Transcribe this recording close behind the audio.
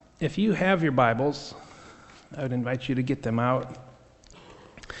If you have your Bibles, I would invite you to get them out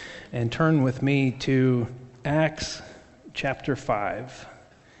and turn with me to Acts chapter 5.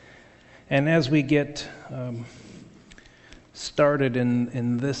 And as we get started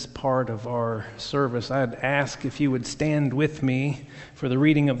in this part of our service, I'd ask if you would stand with me for the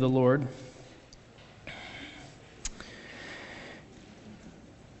reading of the Lord.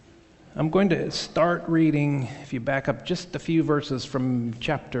 I'm going to start reading, if you back up just a few verses from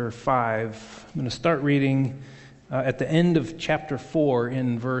chapter 5, I'm going to start reading at the end of chapter 4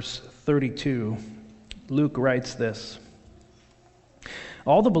 in verse 32. Luke writes this: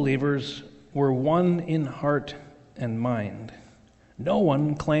 "All the believers were one in heart and mind. No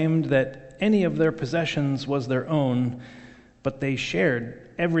one claimed that any of their possessions was their own, but they shared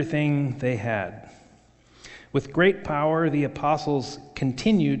everything they had. With great power, the apostles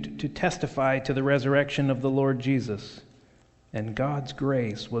continued to testify to the resurrection of the Lord Jesus, and God's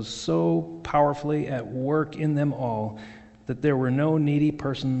grace was so powerfully at work in them all that there were no needy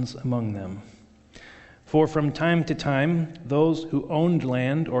persons among them. For from time to time, those who owned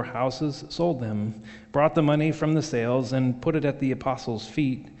land or houses sold them, brought the money from the sales, and put it at the apostles'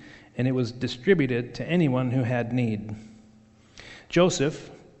 feet, and it was distributed to anyone who had need. Joseph,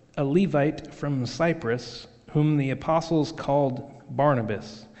 a Levite from Cyprus, whom the apostles called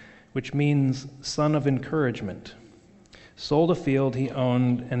Barnabas, which means son of encouragement, sold a field he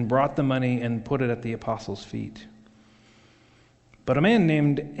owned and brought the money and put it at the apostles' feet. But a man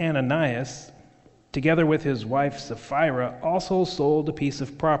named Ananias, together with his wife Sapphira, also sold a piece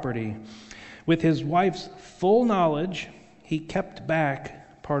of property. With his wife's full knowledge, he kept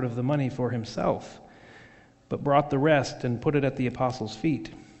back part of the money for himself, but brought the rest and put it at the apostles' feet.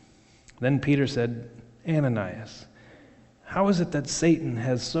 Then Peter said, 'Ananias, how is it that Satan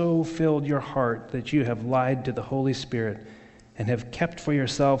has so filled your heart that you have lied to the Holy Spirit and have kept for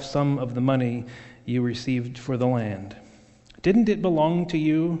yourself some of the money you received for the land? Didn't it belong to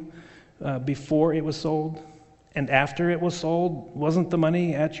you before it was sold? And after it was sold, wasn't the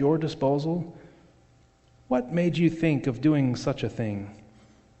money at your disposal? What made you think of doing such a thing?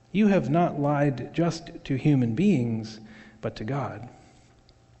 You have not lied just to human beings, but to God.'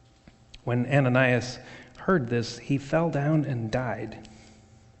 When Ananias heard this, he fell down and died.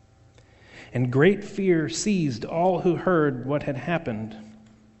 And great fear seized all who heard what had happened.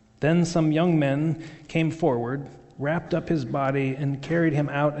 Then some young men came forward, wrapped up his body, and carried him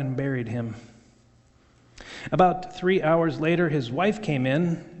out and buried him. About 3 hours later, his wife came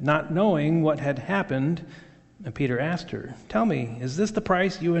in, not knowing what had happened. And Peter asked her, 'Tell me, is this the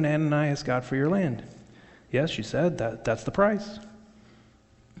price you and Ananias got for your land?' 'Yes,' she said, that's the price.'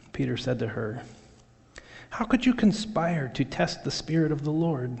 Peter said to her, 'How could you conspire to test the Spirit of the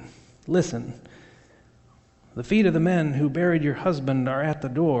Lord? Listen, the feet of the men who buried your husband are at the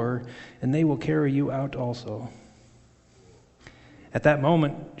door, and they will carry you out also.' At that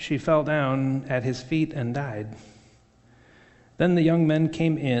moment, she fell down at his feet and died. Then the young men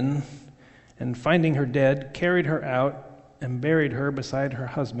came in, and finding her dead, carried her out and buried her beside her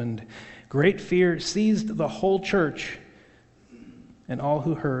husband. Great fear seized the whole church and all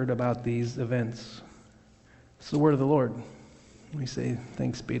who heard about these events." It's the word of the Lord. We say,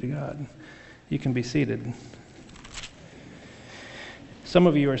 thanks be to God. You can be seated. Some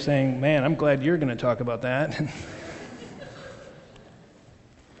of you are saying, man, I'm glad you're going to talk about that.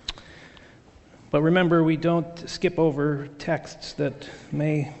 But remember, we don't skip over texts that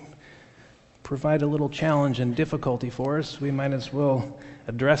may provide a little challenge and difficulty for us. We might as well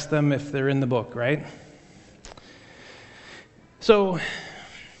address them if they're in the book, right? So,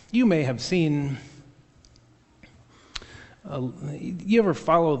 you may have seen, you ever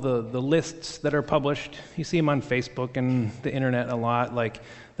follow the lists that are published? You see them on Facebook and the internet a lot, like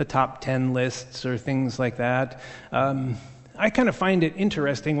the top 10 lists or things like that. I kind of find it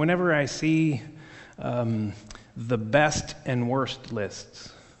interesting whenever I see the best and worst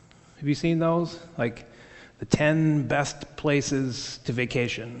lists. Have you seen those? Like the 10 best places to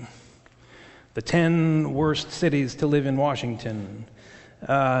vacation, the 10 worst cities to live in Washington,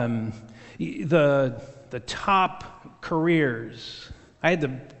 the top careers. I had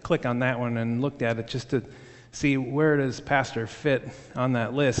to click on that one and looked at it just to see where does pastor fit on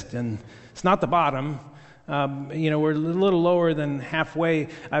that list. And it's not the bottom. We're a little lower than halfway.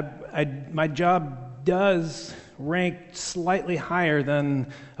 My job does rank slightly higher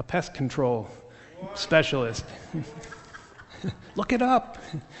than a pest control specialist. Look it up.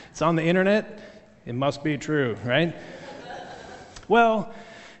 It's on the internet. It must be true, right? Well,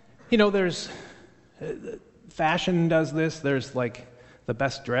 there's fashion does this. There's like the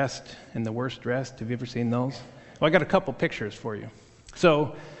best dressed and the worst dressed. Have you ever seen those? Well, I got a couple pictures for you.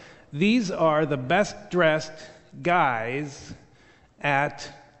 So these are the best dressed guys at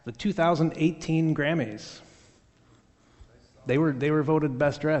the 2018 Grammys. They were voted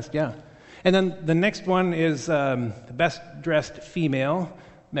best dressed, yeah. And then the next one is the best dressed female,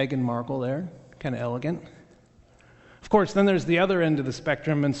 Meghan Markle there, kind of elegant. Of course, then there's the other end of the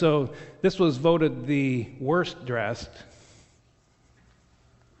spectrum, and so this was voted the worst dressed.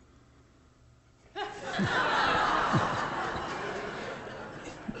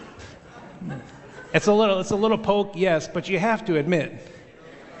 It's a little poke, yes, but you have to admit,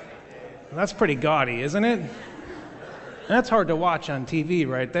 that's pretty gaudy, isn't it? That's hard to watch on TV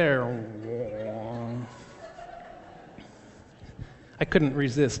right there. I couldn't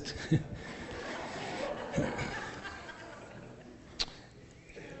resist.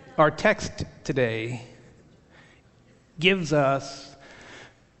 Our text today gives us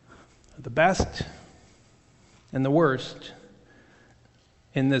the best and the worst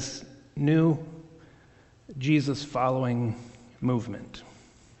in this new Jesus-following movement.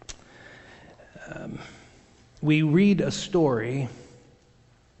 We read a story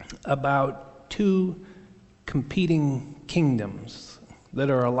about two competing kingdoms that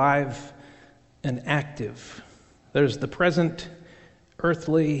are alive and active. There's the present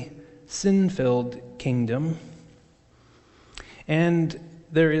earthly, sin-filled kingdom, and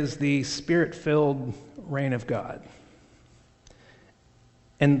there is the spirit-filled reign of God.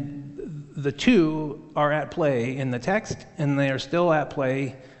 And the two are at play in the text, and they are still at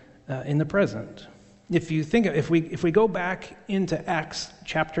play in the present. If we go back into Acts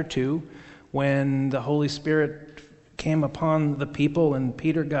chapter 2, when the Holy Spirit came upon the people and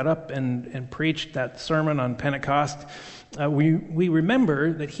Peter got up and preached that sermon on Pentecost, we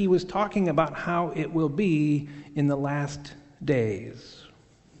remember that he was talking about how it will be in the last days.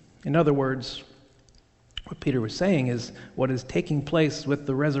 In other words, what Peter was saying is what is taking place with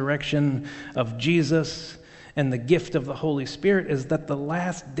the resurrection of Jesus and the gift of the Holy Spirit is that the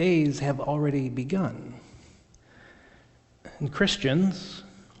last days have already begun. And Christians,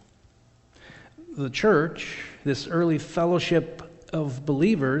 the church, this early fellowship of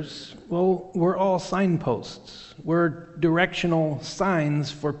believers, well, we're all signposts. We're directional signs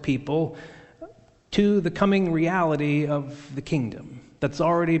for people to the coming reality of the kingdom that's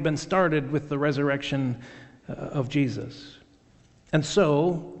already been started with the resurrection of Jesus. And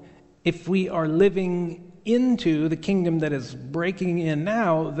so, if we are living into the kingdom that is breaking in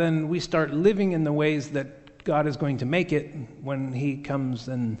now, then we start living in the ways that God is going to make it when he comes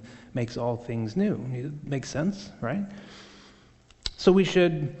and makes all things new. It makes sense, right? So we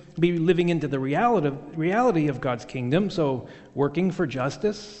should be living into the reality of God's kingdom, so working for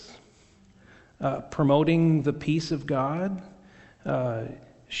justice, promoting the peace of God,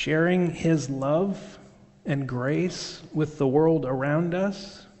 sharing his love and grace with the world around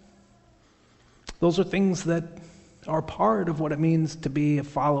us. Those are things that are part of what it means to be a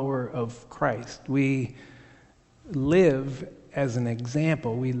follower of Christ. We live as an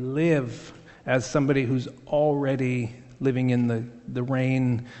example. We live as somebody who's already living in the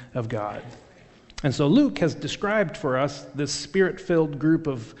reign of God. And so Luke has described for us this spirit-filled group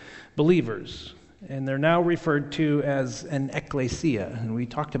of believers, and they're now referred to as an ecclesia. And we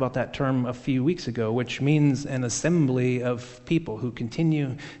talked about that term a few weeks ago, which means an assembly of people who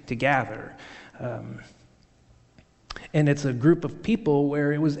continue to gather. And it's a group of people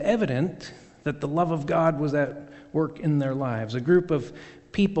where it was evident that the love of God was at work in their lives. A group of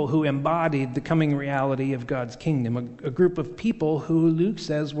people who embodied the coming reality of God's kingdom. A group of people who Luke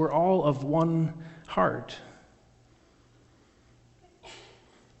says were all of one heart.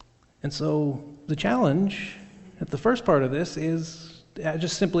 And so the challenge at the first part of this is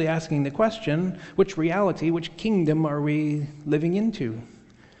just simply asking the question, which reality, which kingdom are we living into?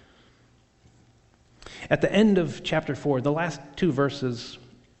 At the end of chapter 4, the last two verses,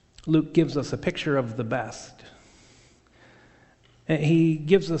 Luke gives us a picture of the best. He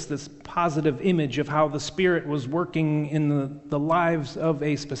gives us this positive image of how the Spirit was working in the lives of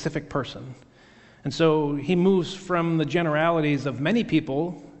a specific person. And so he moves from the generalities of many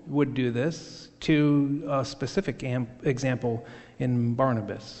people would do this to a specific example in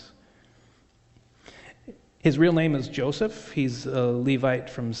Barnabas. His real name is Joseph. He's a Levite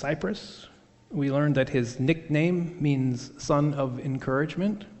from Cyprus. We learned that his nickname means son of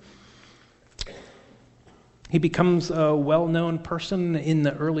encouragement. He becomes a well-known person in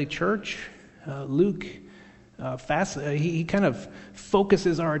the early church. Luke, he kind of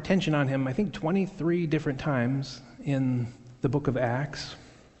focuses our attention on him, I think 23 different times in the book of Acts.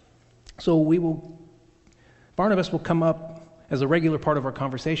 So Barnabas will come up as a regular part of our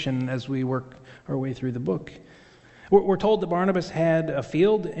conversation as we work our way through the book. We're told that Barnabas had a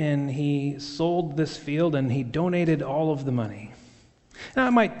field, and he sold this field, and he donated all of the money. Now,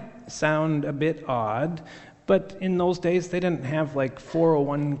 it might sound a bit odd, but in those days, they didn't have like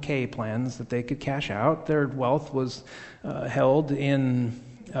 401k plans that they could cash out. Their wealth was held in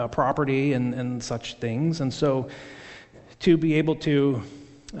property and such things. And so to be able to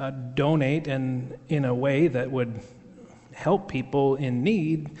donate and in a way that would help people in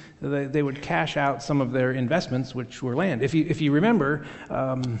need, they would cash out some of their investments, which were land. If you remember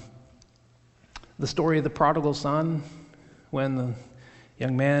the story of the prodigal son, when the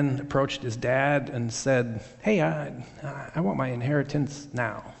young man approached his dad and said, "Hey, I want my inheritance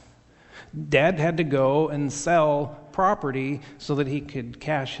now." Dad had to go and sell property so that he could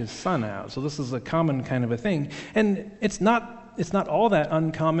cash his son out. So this is a common kind of a thing. And it's not all that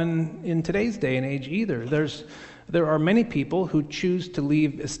uncommon in today's day and age either. There are many people who choose to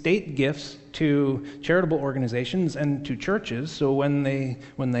leave estate gifts to charitable organizations and to churches, so when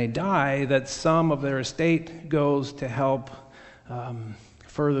they die, that some of their estate goes to help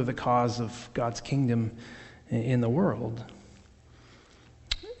further the cause of God's kingdom in the world.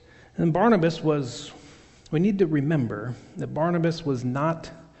 And we need to remember that Barnabas was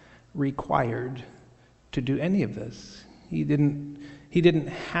not required to do any of this. He didn't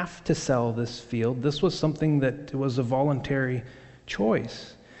have to sell this field. This was something that was a voluntary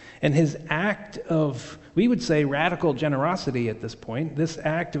choice. And his act of, we would say, radical generosity at this point, this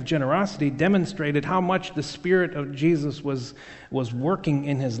act of generosity demonstrated how much the Spirit of Jesus was working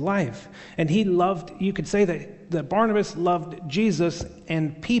in his life. And you could say that Barnabas loved Jesus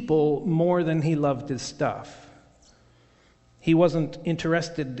and people more than he loved his stuff. He wasn't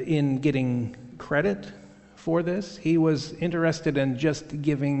interested in getting credit for this. He was interested in just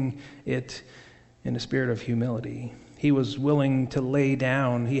giving it in a spirit of humility. He was willing to lay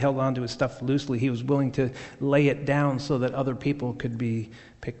down. He held on to his stuff loosely. He was willing to lay it down so that other people could be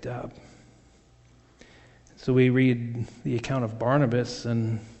picked up. So we read the account of Barnabas,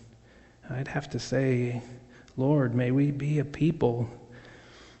 and I'd have to say, Lord, may we be a people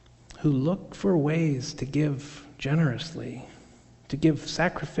who look for ways to give generously, to give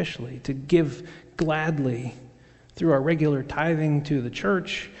sacrificially, to give gladly through our regular tithing to the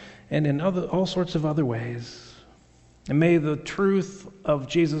church and in all sorts of other ways. And may the truth of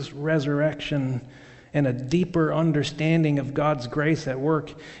Jesus' resurrection and a deeper understanding of God's grace at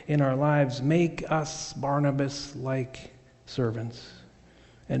work in our lives make us Barnabas-like servants.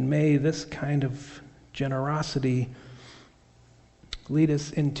 And may this kind of generosity lead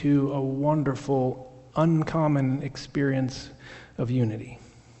us into a wonderful, uncommon experience of unity.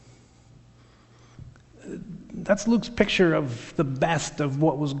 That's Luke's picture of the best of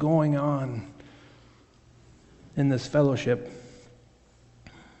what was going on in this fellowship.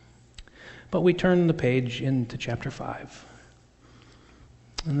 But we turn the page into chapter 5.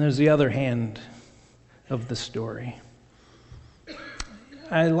 And there's the other hand of the story.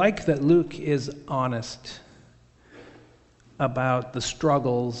 I like that Luke is honest about the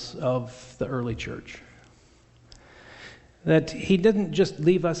struggles of the early church. That he didn't just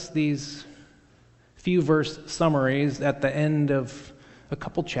leave us these few verse summaries at the end of a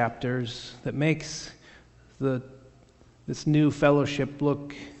couple chapters that makes this new fellowship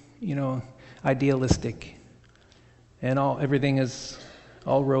look, idealistic, and everything is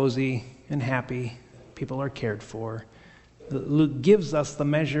all rosy and happy. People are cared for. Luke gives us the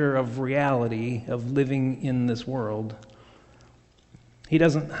measure of reality of living in this world. He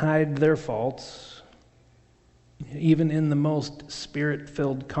doesn't hide their faults. Even in the most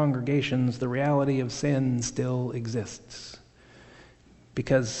spirit-filled congregations, the reality of sin still exists,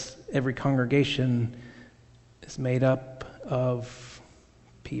 because every congregation is made up of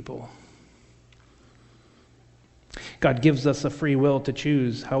people. God gives us a free will to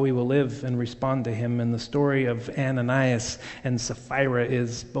choose how we will live and respond to him, and the story of Ananias and Sapphira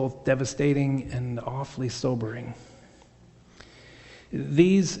is both devastating and awfully sobering.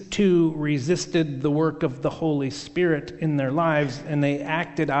 These two resisted the work of the Holy Spirit in their lives, and they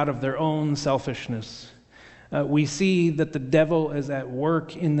acted out of their own selfishness. We see that the devil is at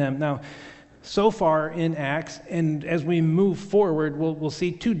work in them. Now, so far in Acts, and as we move forward, we'll see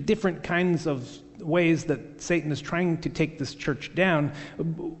two different kinds of ways that Satan is trying to take this church down.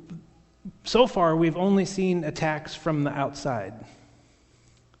 So far, we've only seen attacks from the outside.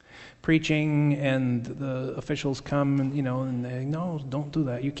 Preaching, and the officials come and they, no, don't do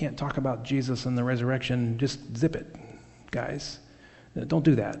that. You can't talk about Jesus and the resurrection. Just zip it, guys. Don't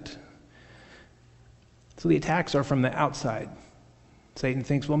do that. So the attacks are from the outside. Satan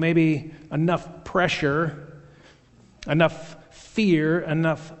thinks, well, maybe enough pressure, enough fear,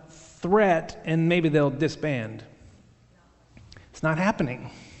 enough threat, and maybe they'll disband. It's not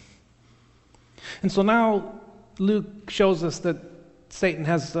happening. And so now Luke shows us that Satan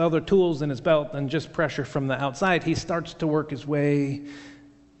has other tools in his belt than just pressure from the outside. He starts to work his way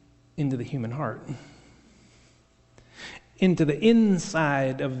into the human heart, into the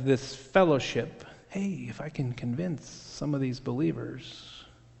inside of this fellowship. Hey, if I can convince some of these believers,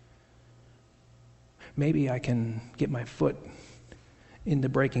 maybe I can get my foot into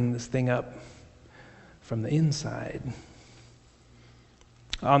breaking this thing up from the inside.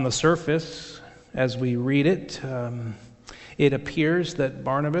 On the surface, as we read it, it appears that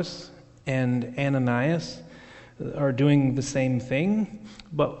Barnabas and Ananias are doing the same thing,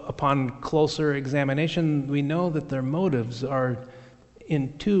 but upon closer examination, we know that their motives are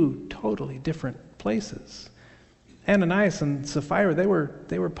in two totally different places. Ananias and Sapphira, they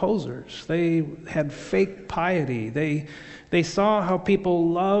were posers. They had fake piety. They saw how people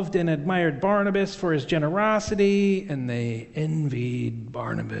loved and admired Barnabas for his generosity, and they envied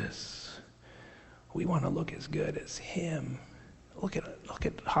Barnabas. We want to look as good as him. Look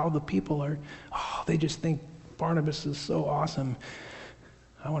at how the people are. Oh, they just think Barnabas is so awesome.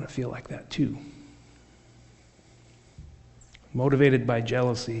 I want to feel like that too. Motivated by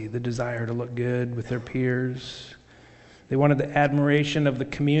jealousy, the desire to look good with their peers. They wanted the admiration of the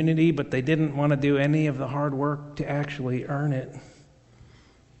community, but they didn't want to do any of the hard work to actually earn it.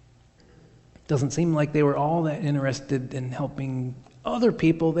 Doesn't seem like they were all that interested in helping other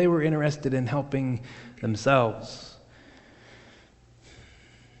people. They were interested in helping themselves.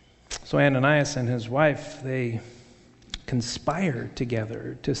 So Ananias and his wife, they conspired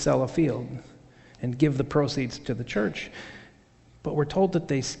together to sell a field and give the proceeds to the church. But we're told that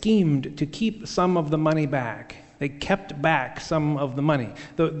they schemed to keep some of the money back. They kept back some of the money.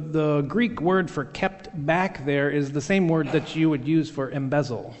 The Greek word for kept back there is the same word that you would use for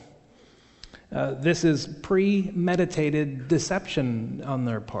embezzle. This is premeditated deception on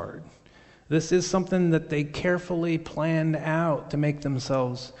their part. This is something that they carefully planned out to make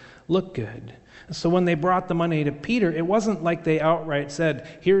themselves look good. So when they brought the money to Peter, it wasn't like they outright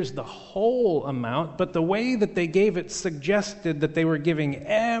said, here's the whole amount, but the way that they gave it suggested that they were giving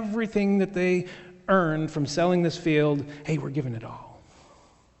everything that they earned from selling this field. Hey, we're giving it all.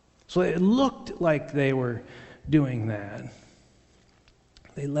 So it looked like they were doing that.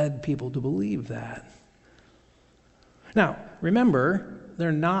 They led people to believe that. Now, remember,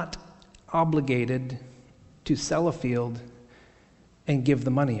 they're not obligated to sell a field and give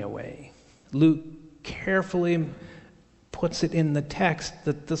the money away. Luke carefully puts it in the text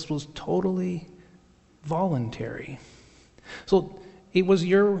that this was totally voluntary. So it was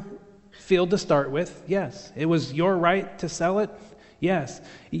your field to start with, yes. It was your right to sell it, yes.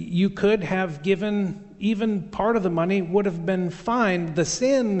 You could have given even part of the money, would have been fine. The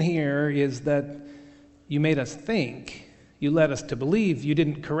sin here is that you made us think. You led us to believe. You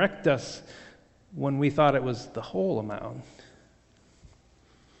didn't correct us when we thought it was the whole amount.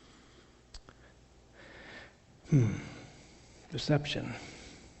 Deception.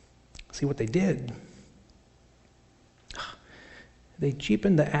 See what they did? They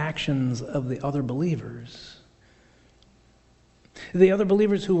cheapened the actions of the other believers. The other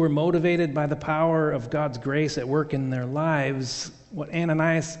believers who were motivated by the power of God's grace at work in their lives, what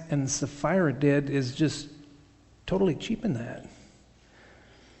Ananias and Sapphira did is just totally cheapen that.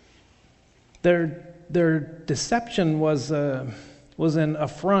 Their deception was an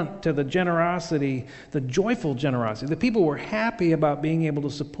affront to the generosity, the joyful generosity. The people were happy about being able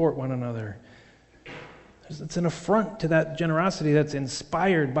to support one another. It's an affront to that generosity that's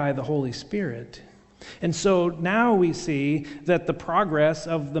inspired by the Holy Spirit. And so now we see that the progress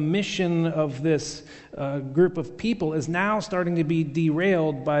of the mission of this group of people is now starting to be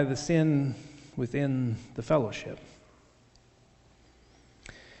derailed by the sin within the fellowship.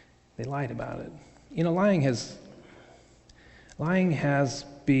 They lied about it. You know, lying has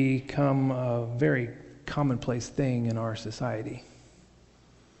become a very commonplace thing in our society.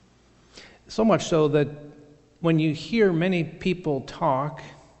 So much so that when you hear many people talk,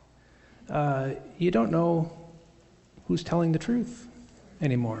 you don't know who's telling the truth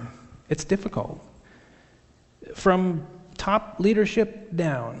anymore. It's difficult. From top leadership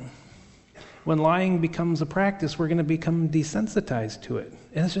down, when lying becomes a practice, we're going to become desensitized to it.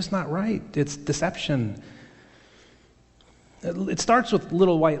 And it's just not right. It's deception. It starts with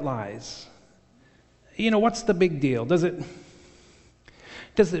little white lies. You know, what's the big deal? Does it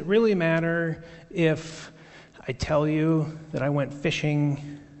really matter if I tell you that I went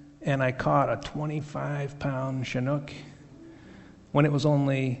fishing and I caught a 25-pound Chinook when it was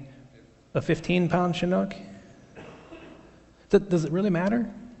only a 15-pound Chinook? Does it really matter?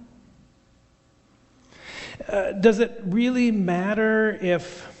 Does it really matter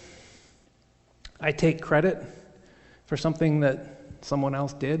if I take credit for something that someone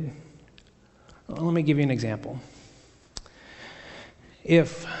else did? Well, let me give you an example.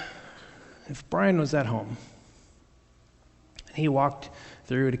 If Brian was at home and he walked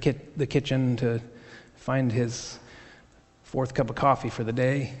through the kitchen to find his fourth cup of coffee for the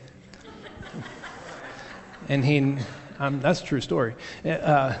day, and that's a true story.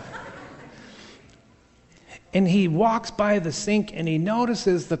 And he walks by the sink and he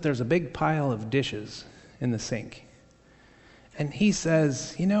notices that there's a big pile of dishes in the sink. And he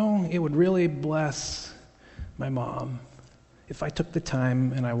says, it would really bless my mom if I took the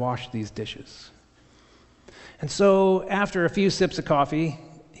time and I washed these dishes. And so after a few sips of coffee,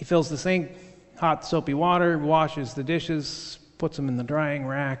 he fills the sink, hot soapy water, washes the dishes, puts them in the drying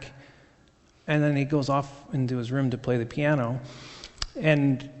rack, and then he goes off into his room to play the piano.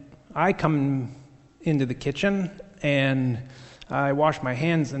 And I come into the kitchen and I wash my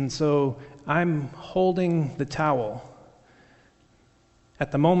hands, and so I'm holding the towel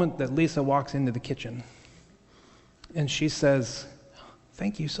at the moment that Lisa walks into the kitchen. And she says,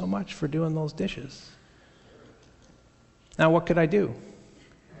 "Thank you so much for doing those dishes." Now, what could I do?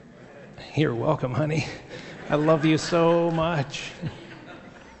 You're welcome, honey. I love you so much.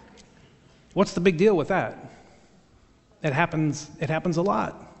 What's the big deal with that? It happens a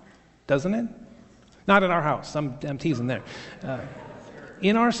lot, doesn't it? Not in our house. I'm teasing there.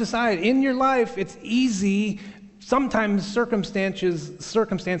 In our society, in your life, it's easy. Sometimes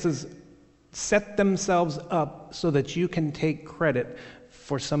circumstances set themselves up so that you can take credit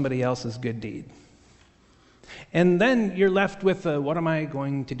for somebody else's good deed. And then you're left with, what am I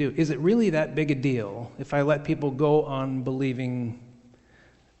going to do? Is it really that big a deal if I let people go on believing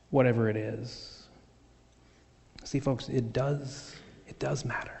whatever it is? See, folks, it does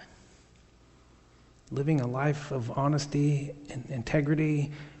matter. Living a life of honesty and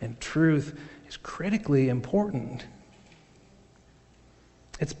integrity and truth is critically important.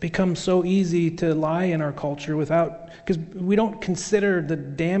 It's become so easy to lie in our culture because we don't consider the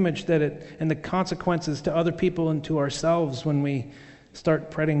damage and the consequences to other people and to ourselves when we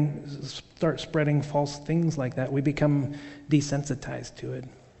start spreading false things like that. We become desensitized to it.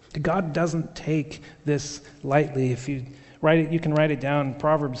 God doesn't take this lightly. If you write it, you can write it down.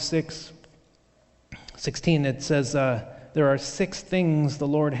 Proverbs 6:16, it says, there are 6 things the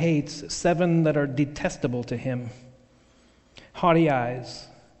Lord hates, 7 that are detestable to him: haughty eyes,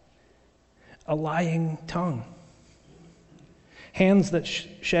 a lying tongue, hands that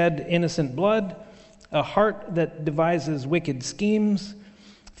shed innocent blood, a heart that devises wicked schemes,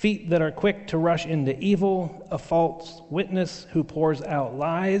 feet that are quick to rush into evil, a false witness who pours out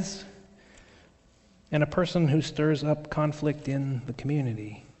lies, and a person who stirs up conflict in the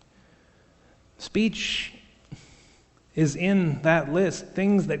community. Speech is in that list,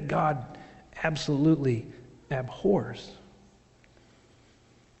 things that God absolutely abhors.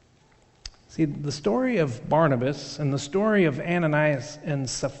 See, the story of Barnabas and the story of Ananias and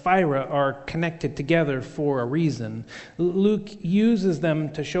Sapphira are connected together for a reason. Luke uses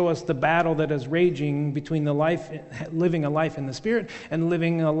them to show us the battle that is raging between living a life in the Spirit and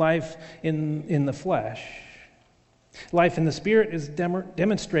living a life in the flesh. Life in the Spirit is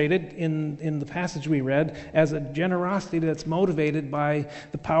demonstrated in the passage we read as a generosity that's motivated by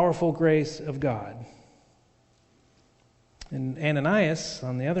the powerful grace of God. And Ananias,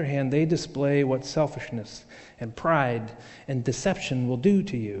 on the other hand, they display what selfishness and pride and deception will do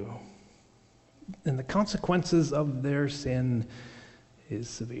to you. And the consequences of their sin is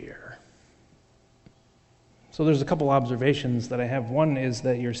severe. So there's a couple observations that I have. One is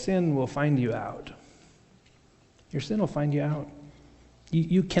that your sin will find you out. Your sin will find you out.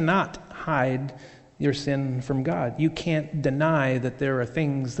 You cannot hide your sin from God. You can't deny that there are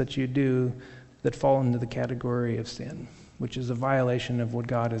things that you do that fall into the category of sin, which is a violation of what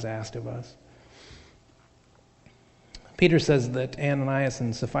God has asked of us. Peter says that Ananias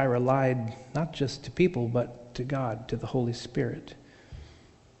and Sapphira lied not just to people, but to God, to the Holy Spirit.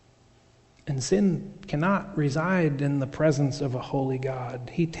 And sin cannot reside in the presence of a holy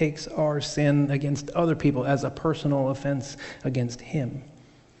God. He takes our sin against other people as a personal offense against him.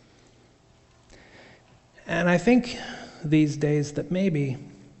 And I think these days that maybe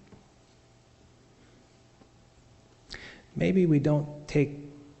we don't take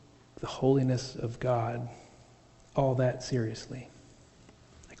the holiness of God all that seriously.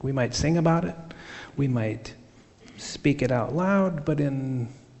 Like, we might sing about it, we might speak it out loud, but in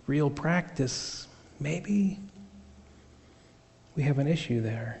real practice, maybe we have an issue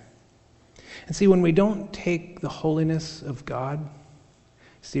there. And see, when we don't take the holiness of God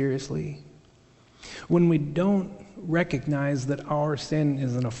seriously, When we don't recognize that our sin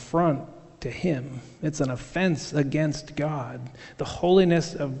is an affront to Him, it's an offense against God. The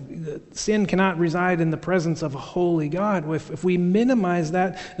holiness of sin cannot reside in the presence of a holy God. If we minimize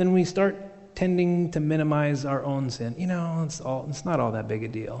that, then we start tending to minimize our own sin. It's not all that big a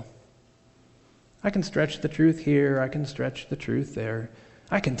deal. I can stretch the truth here, I can stretch the truth there.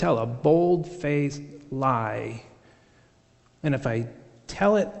 I can tell a bold-faced lie. And if I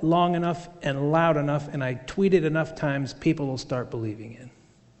tell it long enough and loud enough and I tweet it enough times, people will start believing it.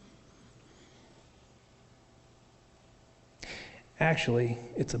 Actually,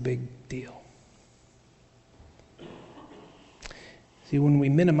 it's a big deal. See, when we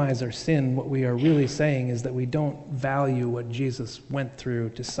minimize our sin, what we are really saying is that we don't value what Jesus went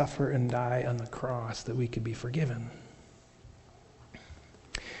through to suffer and die on the cross that we could be forgiven.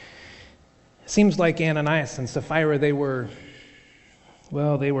 It seems like Ananias and Sapphira, they were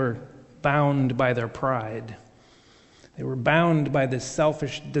bound by their pride. They were bound by this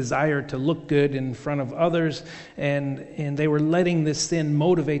selfish desire to look good in front of others, and they were letting this sin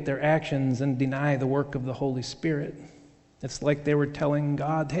motivate their actions and deny the work of the Holy Spirit. It's like they were telling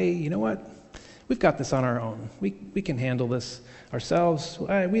God, hey, you know what? We've got this on our own. We can handle this ourselves.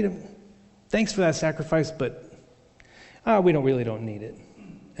 Thanks for that sacrifice, but we really don't need it.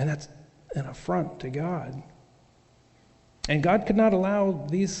 And that's an affront to God. And God could not allow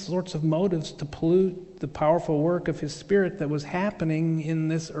these sorts of motives to pollute the powerful work of His Spirit that was happening in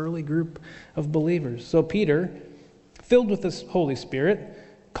this early group of believers. So Peter, filled with this Holy Spirit,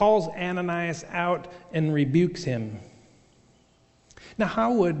 calls Ananias out and rebukes him. Now,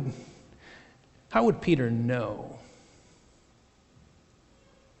 how would Peter know?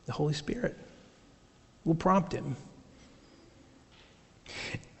 The Holy Spirit will prompt him.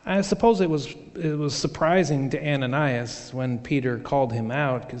 I suppose it was surprising to Ananias when Peter called him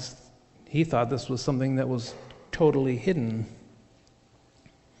out, because he thought this was something that was totally hidden.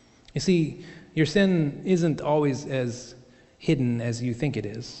 You see, your sin isn't always as hidden as you think it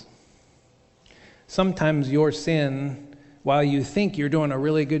is. Sometimes your sin, while you think you're doing a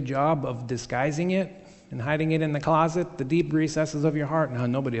really good job of disguising it and hiding it in the closet, the deep recesses of your heart, now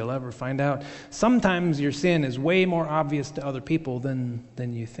nobody will ever find out. Sometimes your sin is way more obvious to other people than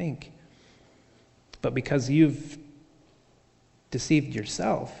you think. But because you've deceived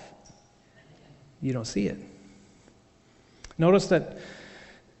yourself, you don't see it. I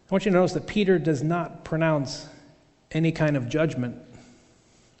want you to notice that Peter does not pronounce any kind of judgment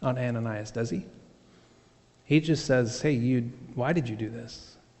on Ananias, does he? He just says, hey, why did you do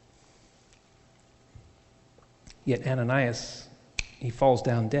this? Yet Ananias, he falls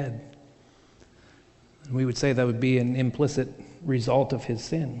down dead. And we would say that would be an implicit result of his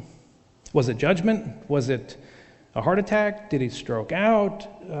sin. Was it judgment? Was it a heart attack? Did he stroke out?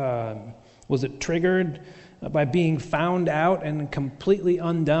 Was it triggered by being found out and completely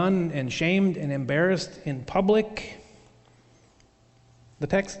undone and shamed and embarrassed in public? The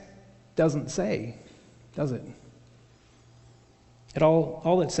text doesn't say, does it?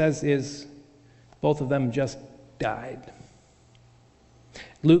 All it says is both of them just died.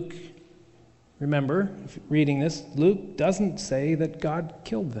 Luke, remember, reading this, Luke doesn't say that God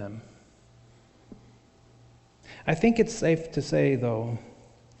killed them. I think it's safe to say, though,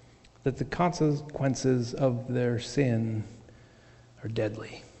 that the consequences of their sin are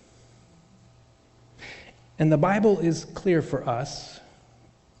deadly. And the Bible is clear for us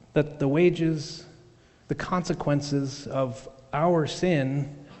that the consequences of our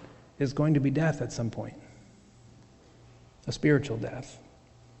sin is going to be death at some point. A spiritual death.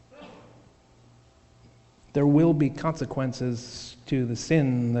 There will be consequences to the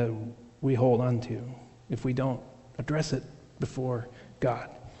sin that we hold on to if we don't address it before God.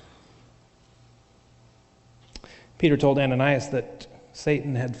 Peter told Ananias that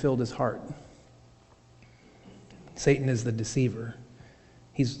Satan had filled his heart. Satan is the deceiver.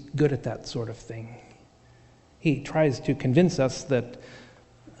 He's good at that sort of thing. He tries to convince us that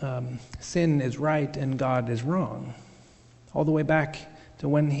sin is right and God is wrong. All the way back to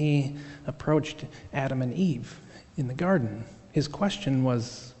when he approached Adam and Eve in the garden. His question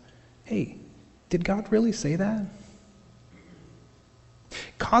was, hey, did God really say that?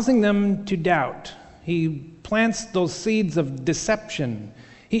 Causing them to doubt. He plants those seeds of deception.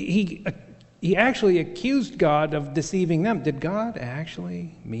 He actually accused God of deceiving them. Did God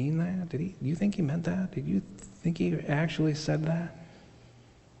actually mean that? Do you think he meant that? Did you think he actually said that?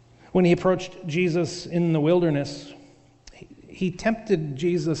 When he approached Jesus in the wilderness, he tempted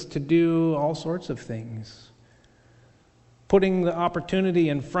Jesus to do all sorts of things. Putting the opportunity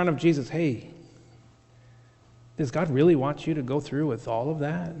in front of Jesus, hey, does God really want you to go through with all of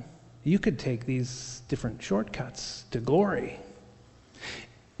that? You could take these different shortcuts to glory.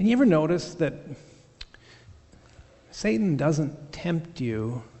 And you ever notice that Satan doesn't tempt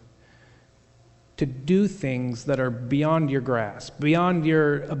you to do things that are beyond your grasp, beyond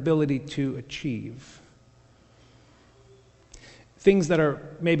your ability to achieve? Things that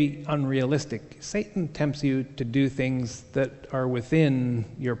are maybe unrealistic. Satan tempts you to do things that are within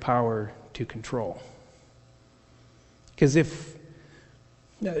your power to control. Because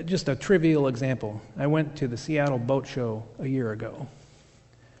just a trivial example, I went to the Seattle Boat Show a year ago,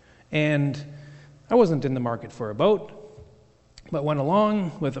 and I wasn't in the market for a boat, but went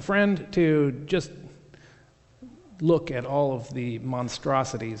along with a friend to just look at all of the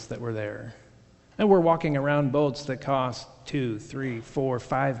monstrosities that were there. And we're walking around boats that cost $2, $3, $4,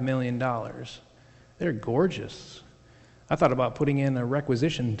 $5 million. They're gorgeous. I thought about putting in a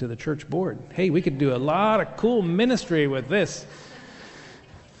requisition to the church board. Hey, we could do a lot of cool ministry with this.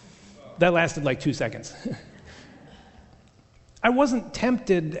 That lasted like 2 seconds. I wasn't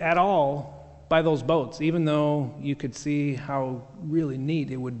tempted at all by those boats, even though you could see how really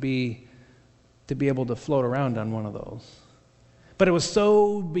neat it would be to be able to float around on one of those. But it was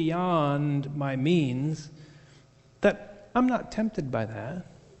so beyond my means that I'm not tempted by that.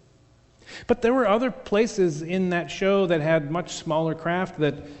 But there were other places in that show that had much smaller craft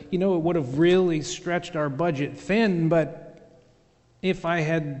that, it would have really stretched our budget thin, but if I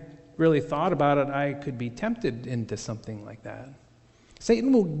had really thought about it, I could be tempted into something like that.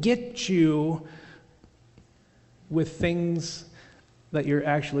 Satan will get you with things that you're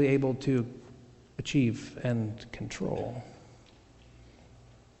actually able to achieve and control.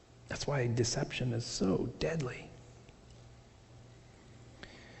 That's why deception is so deadly.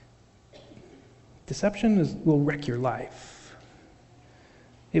 Deception will wreck your life.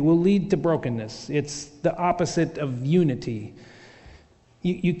 It will lead to brokenness. It's the opposite of unity.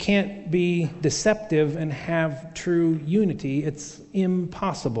 You can't be deceptive and have true unity. It's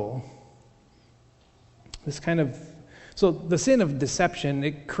impossible. So the sin of deception,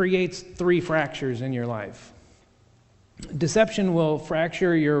 it creates 3 fractures in your life. Deception will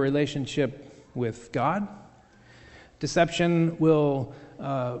fracture your relationship with God. Deception will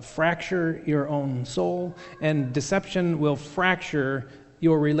fracture your own soul. And deception will fracture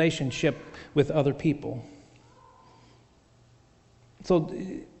your relationship with other people. So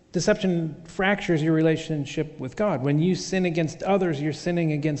deception fractures your relationship with God. When you sin against others, you're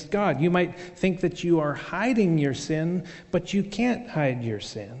sinning against God. You might think that you are hiding your sin, but you can't hide your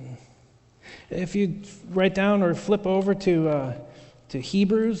sin. If you write down or flip over to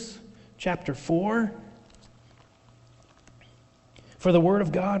Hebrews chapter 4, for the word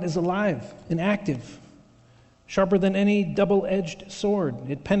of God is alive and active, sharper than any double-edged sword.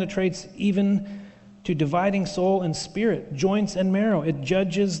 It penetrates even to dividing soul and spirit, joints and marrow. It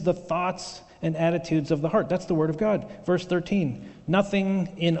judges the thoughts and attitudes of the heart. That's the word of God. Verse 13, nothing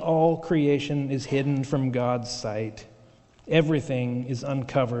in all creation is hidden from God's sight. Everything is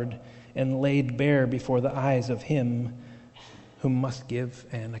uncovered and laid bare before the eyes of him who must give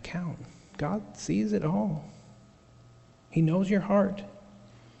an account. God sees it all. He knows your heart.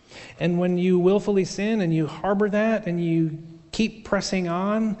 And when you willfully sin and you harbor that and you keep pressing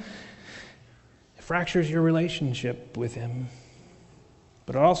on, it fractures your relationship with him.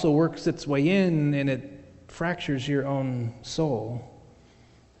 But it also works its way in and it fractures your own soul.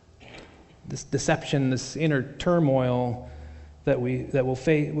 This deception, this inner turmoil that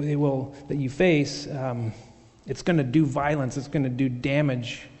you face, it's going to do violence. It's going to do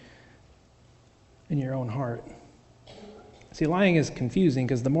damage in your own heart. See, lying is confusing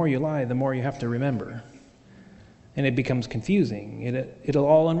because the more you lie, the more you have to remember. And it becomes confusing. It'll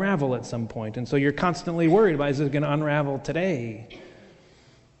all unravel at some point. And so you're constantly worried about, is it going to unravel today?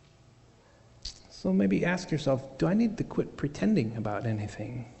 So maybe ask yourself, do I need to quit pretending about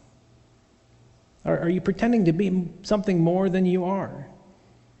anything? Are you pretending to be something more than you are?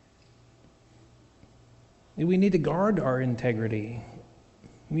 We need to guard our integrity.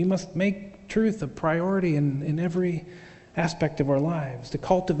 We must make truth a priority in every aspect of our lives, to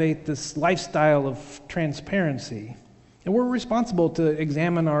cultivate this lifestyle of transparency. And we're responsible to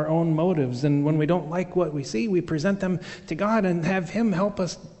examine our own motives, and when we don't like what we see, we present them to God and have him help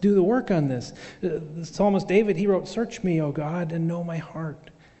us do the work on this. The psalmist David, he wrote, "Search me, O God, and know my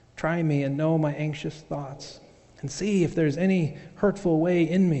heart. Try me and know my anxious thoughts, and see if there's any hurtful way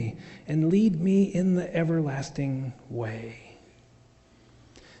in me, and lead me in the everlasting way."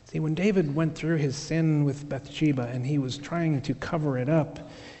 See, when David went through his sin with Bathsheba and he was trying to cover it up,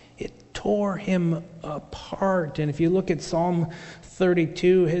 it tore him apart. And if you look at Psalm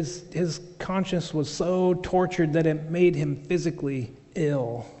 32, his conscience was so tortured that it made him physically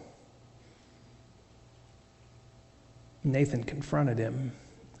ill. Nathan confronted him,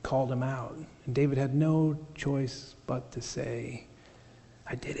 called him out, and David had no choice but to say,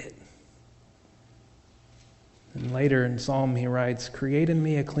 I did it. And later in Psalm he writes, create in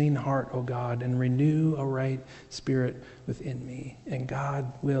me a clean heart, O God, and renew a right spirit within me. And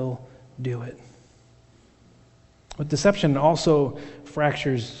God will do it. But deception also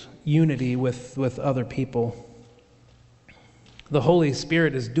fractures unity with other people. The Holy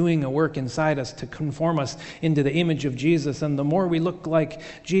Spirit is doing a work inside us to conform us into the image of Jesus. And the more we look like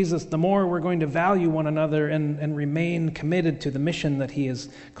Jesus, the more we're going to value one another and remain committed to the mission that He has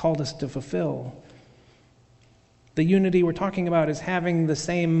called us to fulfill. The unity we're talking about is having the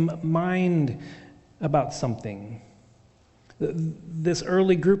same mind about something. This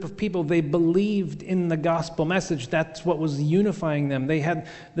early group of people, they believed in the gospel message. That's what was unifying them. They had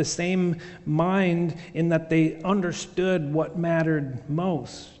the same mind in that they understood what mattered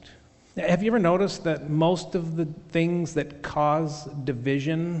most. Have you ever noticed that most of the things that cause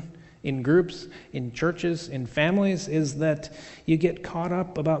division in groups, in churches, in families, is that you get caught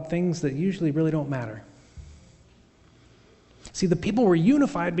up about things that usually really don't matter? See, the people were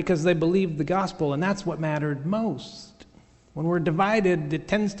unified because they believed the gospel, and that's what mattered most. When we're divided, it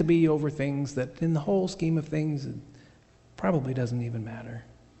tends to be over things that in the whole scheme of things, it probably doesn't even matter.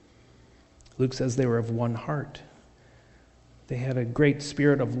 Luke says they were of one heart. They had a great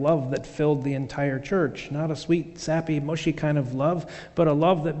spirit of love that filled the entire church. Not a sweet, sappy, mushy kind of love, but a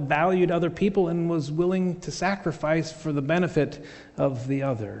love that valued other people and was willing to sacrifice for the benefit of the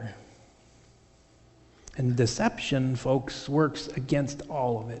other. And deception, folks, works against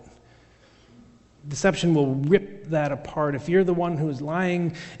all of it. Deception will rip that apart. If you're the one who's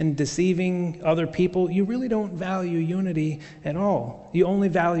lying and deceiving other people, you really don't value unity at all. You only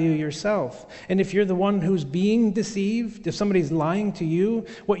value yourself. And if you're the one who's being deceived, if somebody's lying to you,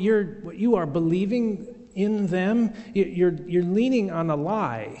 what you are believing in them, you're leaning on a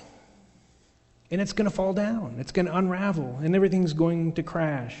lie. And it's going to fall down. It's going to unravel. And everything's going to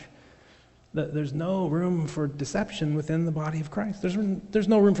crash. There's no room for deception within the body of Christ. There's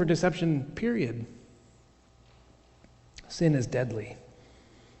no room for deception, period. Sin is deadly.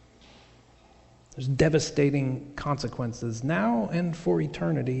 There's devastating consequences now and for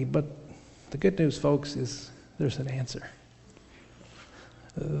eternity, but the good news, folks, is there's an answer.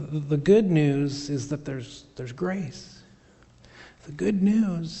 The good news is that there's grace. The good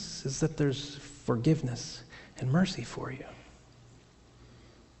news is that there's forgiveness and mercy for you.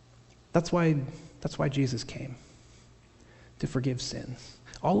 That's why Jesus came, to forgive sins.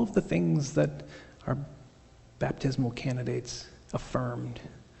 All of the things that our baptismal candidates affirmed,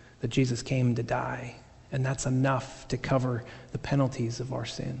 that Jesus came to die, and that's enough to cover the penalties of our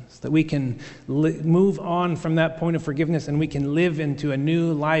sins. That we can move on from that point of forgiveness and we can live into a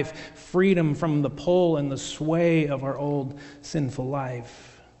new life, freedom from the pull and the sway of our old sinful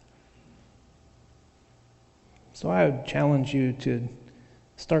life. So I would challenge you to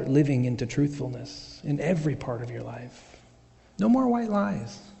start living into truthfulness in every part of your life. No more white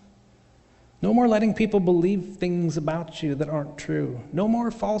lies. No more letting people believe things about you that aren't true. No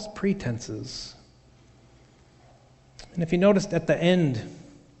more false pretenses. And if you noticed at the end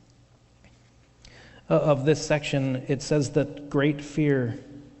of this section, it says that great fear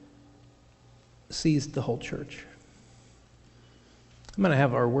seized the whole church. I'm going to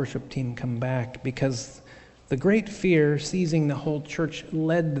have our worship team come back because the great fear seizing the whole church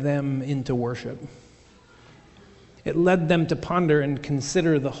led them into worship. It led them to ponder and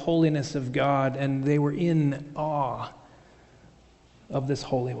consider the holiness of God, and they were in awe of this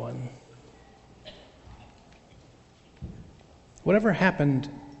Holy One. Whatever happened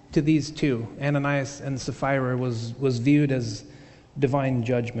to these two, Ananias and Sapphira, was viewed as divine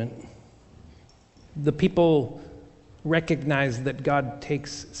judgment. The people recognized that God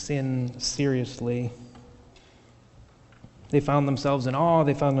takes sin seriously. They found themselves in awe,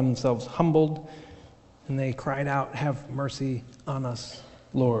 they found themselves humbled, and they cried out, "Have mercy on us,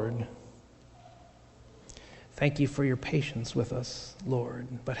 Lord." Thank you for your patience with us, Lord,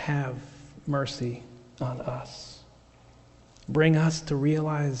 but have mercy on us. Bring us to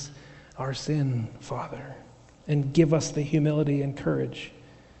realize our sin, Father, and give us the humility and courage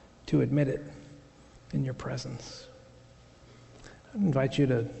to admit it in your presence. I invite you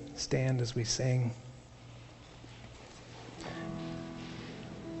to stand as we sing.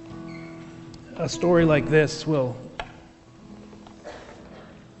 A story like this will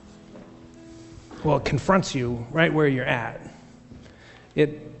it confronts you right where you're at.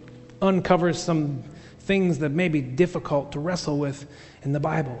 It uncovers some things that may be difficult to wrestle with in the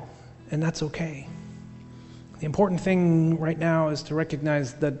Bible, and that's okay. The important thing right now is to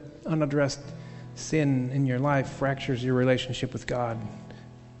recognize that unaddressed sin in your life fractures your relationship with God,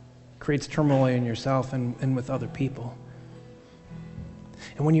 creates turmoil in yourself and with other people.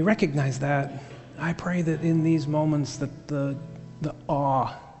 And when you recognize that, I pray that in these moments that the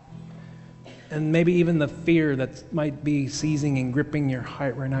awe and maybe even the fear that might be seizing and gripping your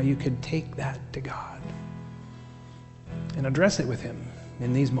heart right now, you could take that to God and address it with Him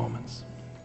in these moments.